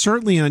 Well, that's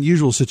certainly an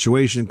unusual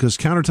situation because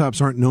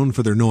countertops aren't known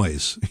for their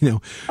noise.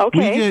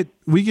 Okay.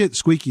 We get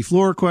squeaky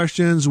floor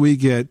questions. We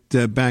get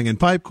banging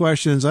pipe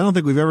questions. I don't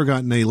think we've ever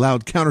gotten a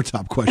loud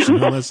countertop question,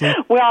 huh, Leslie?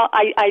 Well,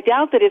 I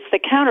doubt that it's the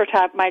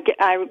countertop.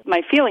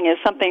 My feeling is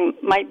something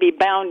might be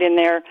bound in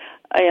there,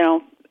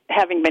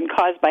 having been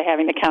caused by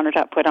having the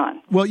countertop put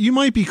on. Well, you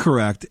might be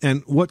correct.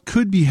 And what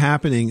could be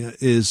happening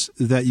is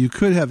that you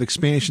could have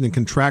expansion and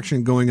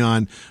contraction going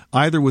on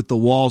either with the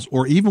walls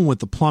or even with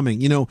the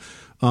plumbing.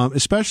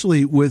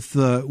 Especially with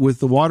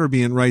the water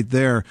being right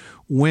there,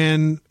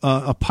 when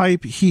a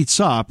pipe heats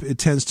up, it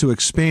tends to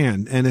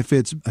expand. And if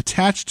it's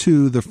attached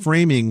to the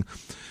framing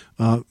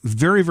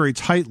very, very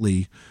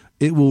tightly,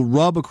 it will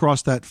rub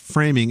across that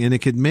framing, and it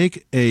could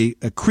make a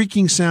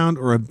creaking sound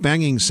or a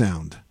banging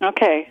sound.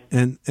 Okay.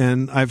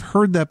 And I've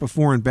heard that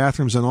before in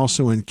bathrooms and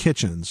also in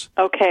kitchens.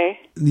 Okay.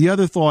 The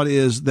other thought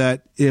is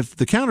that if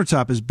the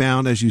countertop is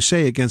bound, as you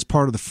say, against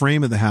part of the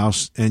frame of the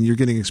house and you're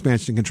getting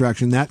expansion and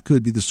contraction, that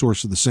could be the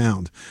source of the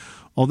sound.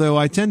 Although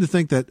I tend to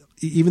think that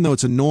even though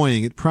it's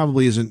annoying, it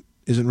probably isn't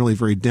really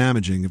very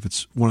damaging if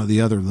it's one or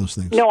the other of those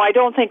things. No, I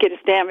don't think it is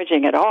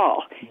damaging at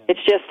all.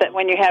 It's just that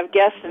when you have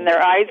guests and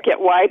their eyes get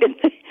wide and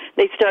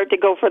they start to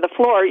go for the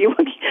floor, you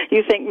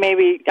think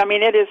maybe,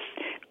 it is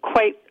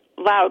quite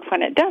loud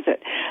when it does it.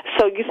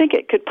 So you think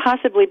it could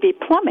possibly be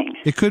plumbing?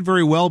 It could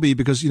very well be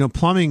because,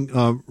 plumbing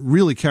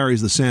really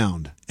carries the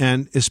sound.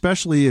 And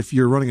especially if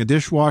you're running a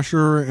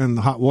dishwasher and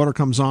the hot water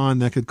comes on,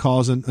 that could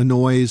cause a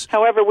noise.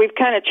 However, we've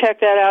kind of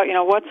checked that out,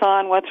 what's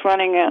on, what's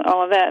running, and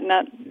all of that, and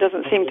that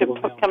doesn't seem to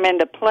come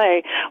into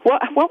play.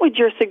 What would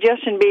your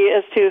suggestion be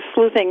as to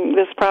sleuthing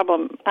this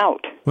problem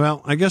out?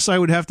 Well, I guess I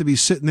would have to be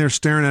sitting there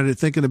staring at it,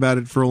 thinking about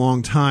it for a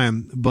long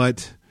time.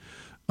 But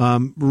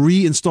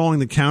reinstalling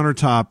the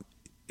countertop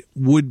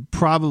would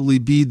probably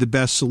be the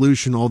best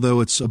solution, although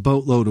it's a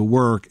boatload of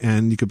work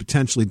and you could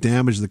potentially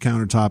damage the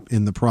countertop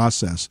in the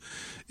process.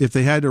 If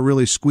they had to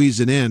really squeeze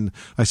it in,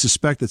 I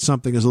suspect that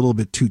something is a little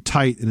bit too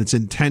tight and it's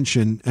in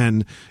tension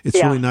and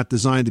it's really not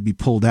designed to be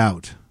pulled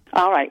out.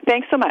 All right.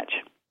 Thanks so much.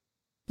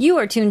 You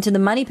are tuned to the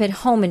Money Pit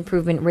Home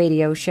Improvement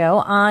Radio Show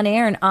on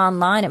air and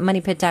online at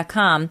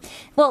moneypit.com.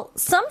 Well,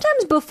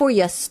 sometimes before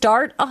you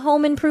start a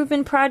home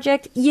improvement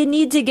project, you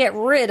need to get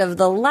rid of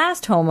the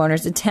last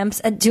homeowner's attempts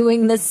at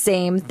doing the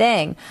same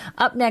thing.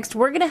 Up next,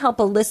 we're going to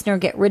help a listener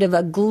get rid of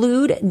a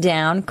glued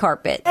down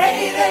carpet.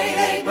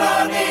 888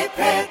 Money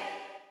Pit.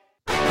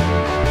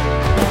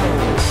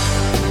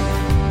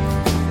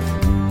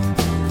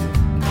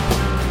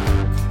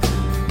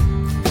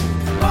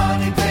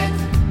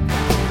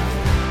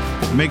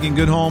 Making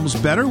good homes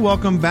better.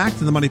 Welcome back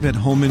to the Money Pit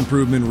Home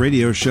Improvement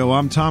Radio Show.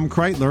 I'm Tom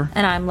Kreitler.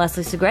 And I'm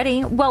Leslie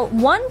Segretti. Well,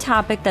 one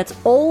topic that's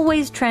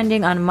always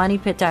trending on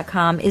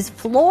moneypit.com is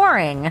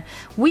flooring.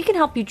 We can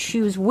help you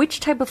choose which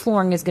type of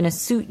flooring is going to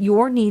suit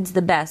your needs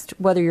the best,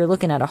 whether you're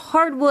looking at a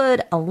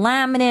hardwood, a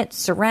laminate,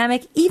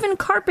 ceramic, even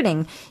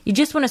carpeting. You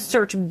just want to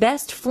search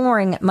best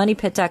flooring at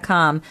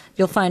moneypit.com.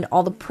 You'll find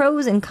all the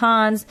pros and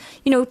cons,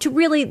 to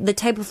really the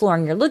type of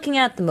flooring you're looking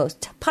at, the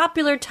most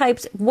popular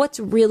types, what's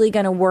really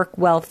going to work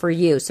well for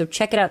you. So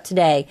check it out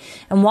today.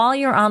 And while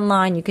you're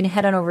online, you can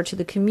head on over to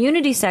the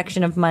community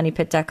section of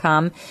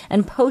moneypit.com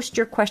and post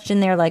your question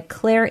there like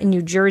Claire in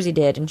New Jersey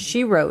did. And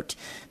she wrote,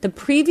 the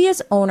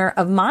previous owner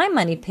of my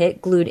money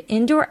pit glued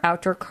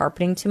indoor-outdoor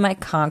carpeting to my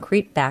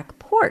concrete back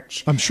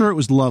porch. I'm sure it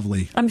was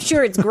lovely. I'm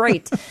sure it's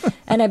great.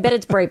 And I bet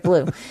it's bright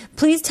blue.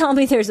 Please tell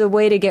me there's a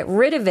way to get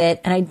rid of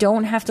it and I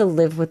don't have to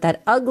live with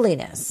that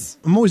ugliness.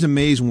 I'm always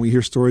amazed when we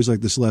hear stories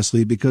like this,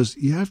 Leslie, because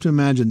you have to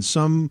imagine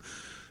some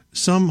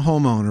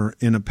homeowner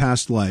in a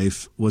past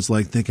life was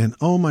like thinking,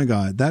 oh my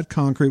God, that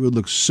concrete would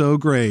look so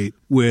great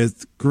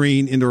with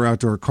green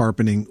indoor-outdoor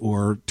carpeting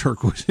or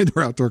turquoise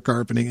indoor-outdoor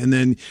carpeting. And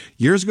then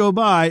years go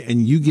by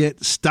and you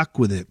get stuck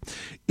with it.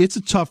 It's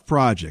a tough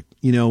project.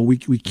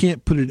 We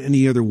can't put it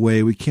any other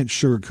way. We can't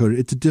sugarcoat it.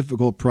 It's a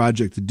difficult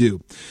project to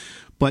do.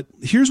 But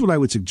here's what I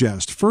would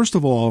suggest. First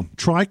of all,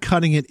 try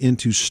cutting it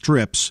into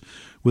strips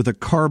with a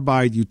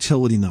carbide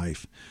utility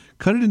knife.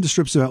 Cut it into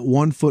strips about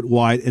 1 foot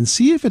wide and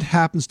see if it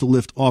happens to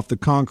lift off the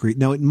concrete.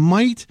 Now, it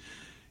might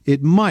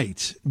it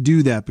might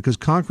do that because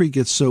concrete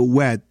gets so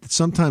wet that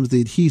sometimes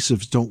the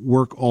adhesives don't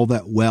work all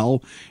that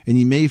well, and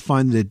you may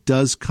find that it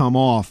does come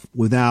off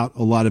without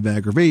a lot of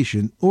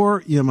aggravation,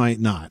 or you might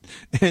not.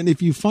 And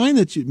if you find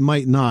that you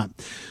might not,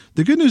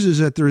 the good news is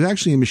that there's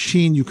actually a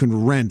machine you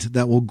can rent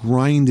that will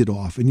grind it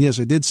off. And yes,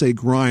 I did say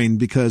grind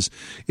because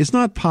it's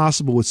not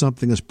possible with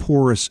something as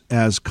porous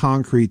as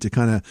concrete to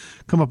kind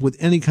of come up with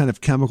any kind of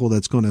chemical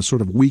that's going to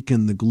sort of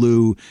weaken the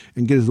glue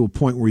and get it to a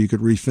point where you could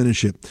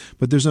refinish it.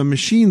 But there's a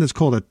machine that's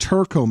called a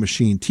Turco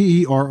machine,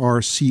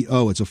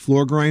 Terrco. It's a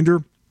floor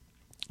grinder,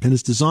 and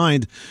it's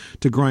designed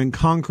to grind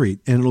concrete,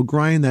 and it'll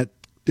grind that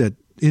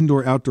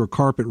indoor-outdoor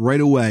carpet right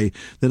away.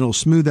 Then it'll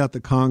smooth out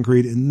the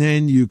concrete, and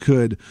then you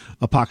could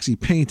epoxy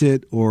paint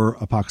it or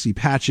epoxy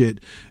patch it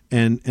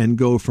and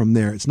go from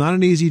there. It's not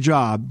an easy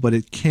job, but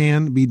it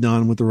can be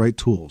done with the right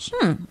tools.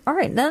 All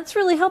right. That's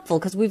really helpful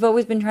because we've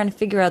always been trying to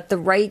figure out the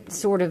right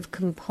sort of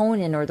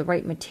component or the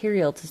right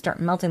material to start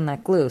melting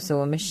that glue.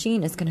 So a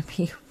machine is going to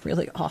be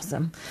really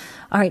awesome.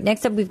 All right,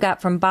 next up we've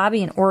got from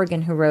Bobby in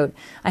Oregon who wrote,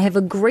 I have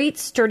a great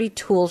sturdy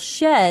tool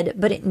shed,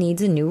 but it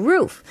needs a new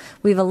roof.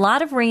 We have a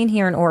lot of rain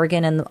here in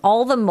Oregon and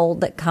all the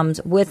mold that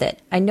comes with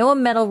it. I know a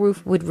metal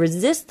roof would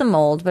resist the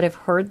mold, but I've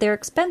heard they're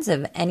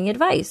expensive. Any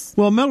advice?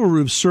 Well, metal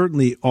roofs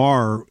certainly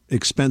are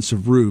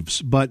expensive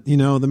roofs, but, you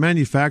know, the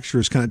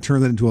manufacturers kind of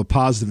turn that into a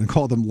positive and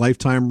call them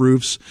lifetime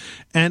roofs.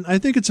 And I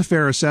think it's a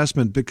fair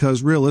assessment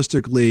because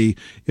realistically,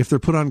 if they're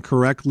put on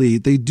correctly,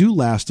 they do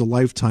last a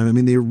lifetime. I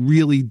mean, they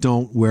really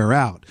don't wear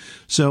out.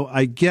 So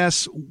I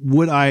guess,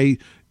 would I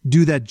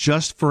do that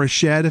just for a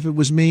shed if it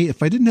was me?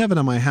 If I didn't have it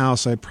on my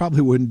house, I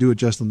probably wouldn't do it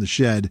just on the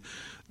shed.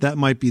 That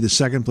might be the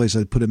second place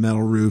I'd put a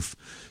metal roof.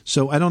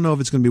 So I don't know if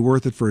it's going to be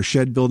worth it for a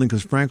shed building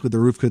because, frankly, the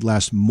roof could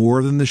last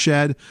more than the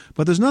shed.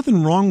 But there's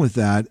nothing wrong with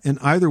that, and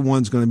either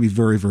one's going to be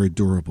very, very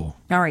durable.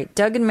 All right.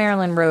 Doug in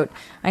Maryland wrote,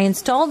 I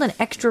installed an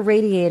extra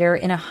radiator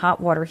in a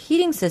hot water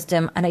heating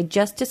system, and I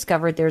just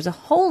discovered there's a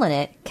hole in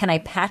it. Can I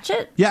patch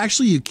it? Yeah,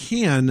 actually, you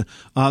can.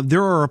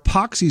 There are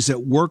epoxies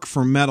that work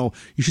for metal.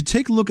 You should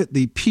take a look at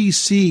the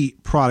PC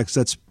products.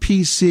 That's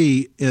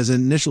PC as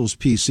initials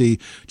PC.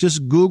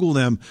 Just Google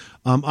them.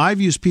 I've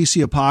used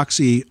PC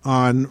epoxy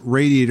on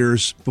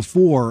radiators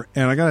before,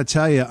 and I got to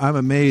tell you, I'm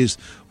amazed.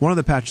 One of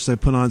the patches I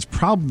put on has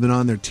probably been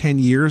on there 10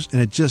 years,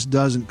 and it just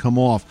doesn't come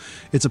off.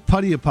 It's a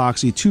putty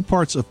epoxy. 2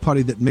 parts of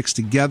putty that mix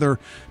together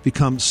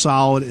become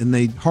solid, and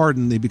they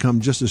harden. They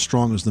become just as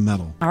strong as the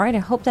metal. All right, I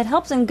hope that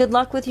helps, and good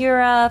luck with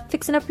your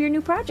fixing up your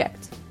new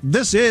project.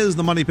 This is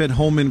the Money Pit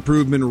Home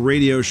Improvement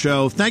Radio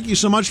Show. Thank you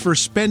so much for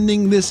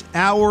spending this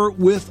hour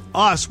with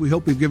us. We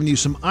hope we've given you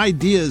some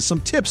ideas, some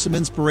tips, some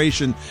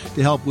inspiration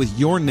to help with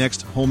your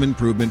next home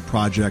improvement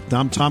project.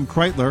 I'm Tom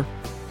Kreitler.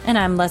 And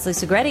I'm Leslie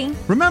Segretti.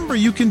 Remember,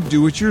 you can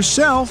do it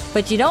yourself,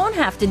 but you don't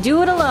have to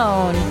do it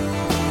alone.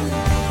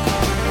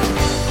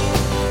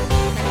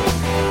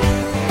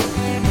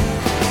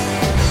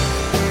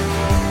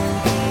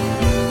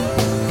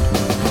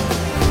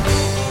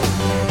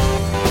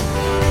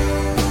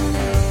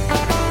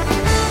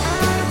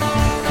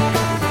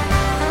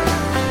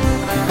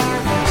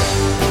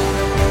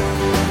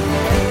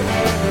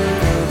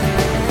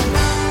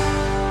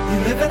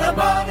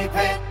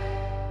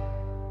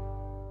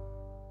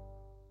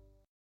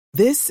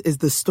 This is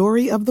the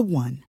story of the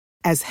one.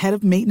 As head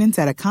of maintenance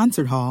at a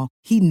concert hall,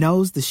 he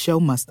knows the show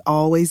must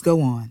always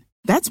go on.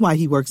 That's why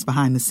he works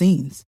behind the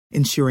scenes,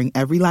 ensuring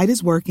every light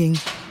is working,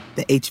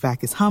 the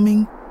HVAC is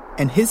humming,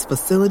 and his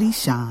facility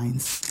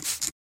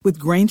shines. With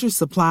Grainger's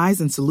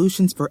supplies and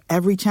solutions for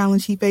every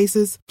challenge he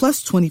faces,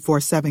 plus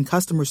 24/7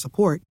 customer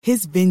support,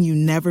 his venue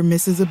never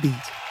misses a beat.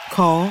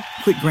 Call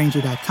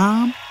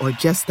quickgrainger.com or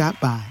just stop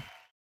by.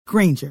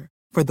 Grainger,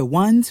 for the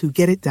ones who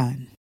get it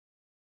done.